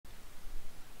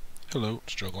Hello,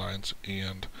 it's Joe Lyons,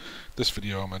 and this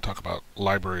video I'm going to talk about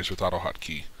libraries with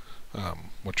AutoHotkey.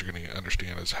 What you're going to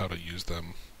understand is how to use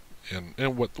them, and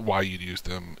why you'd use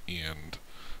them, and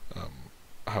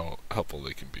how helpful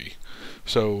they can be.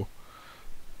 So,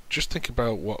 just think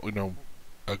about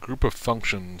a group of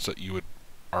functions that you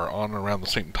are on around the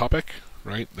same topic,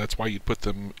 right? That's why you'd put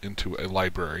them into a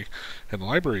library, and a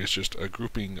library is just a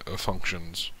grouping of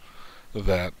functions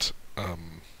that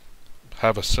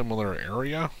have a similar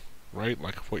area, right?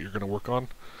 Like what you're going to work on.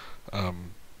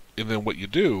 And then what you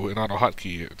do in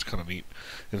AutoHotkey, it's kind of neat.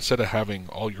 Instead of having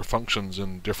all your functions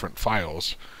in different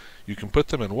files, you can put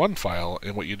them in one file,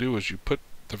 and what you do is you put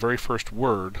the very first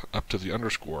word up to the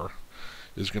underscore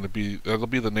that'll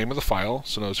be the name of the file.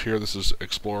 So notice here this is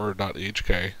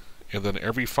explorer.ahk, and then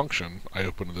every function I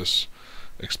open to this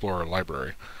Explorer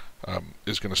library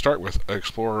is going to start with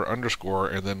explorer underscore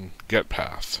and then get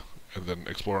path, and then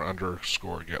explorer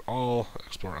underscore get all,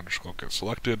 explorer underscore get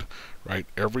selected, right?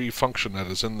 Every function that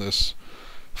is in this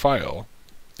file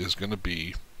is going to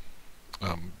be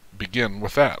begin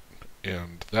with that,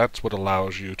 and that's what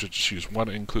allows you to just use one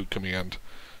include command.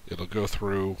 It'll go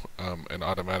through and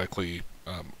automatically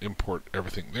import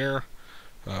everything there.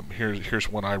 Here's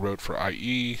one I wrote for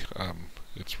IE.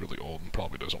 It's really old and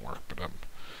probably doesn't work, but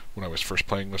when I was first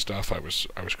playing with stuff, I was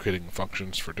creating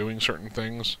functions for doing certain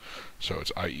things. So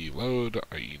it's IE load,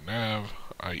 IE nav,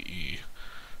 IE.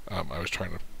 I was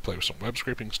trying to play with some web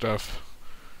scraping stuff,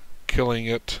 killing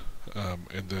it,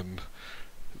 and then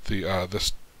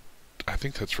this, I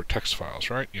think that's for text files,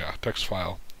 right? Yeah, text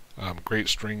file. Great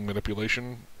string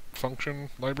manipulation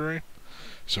function library.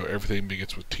 So everything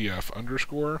begins with TF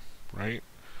underscore, right?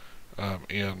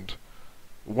 And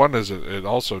one is it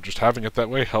also, just having it that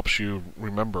way helps you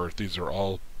remember these are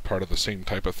all part of the same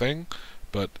type of thing.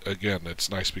 But again, it's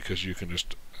nice because you can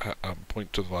just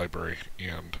point to the library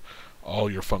and all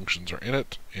your functions are in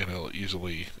it, and it'll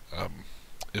easily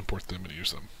import them and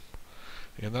use them.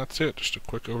 And that's it. Just a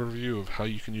quick overview of how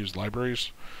you can use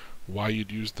libraries, why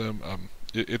you'd use them.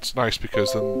 It's nice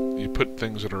because then you put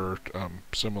things that are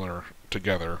similar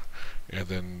together, and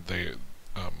then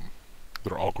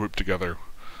they're all grouped together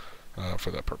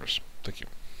for that purpose. Thank you.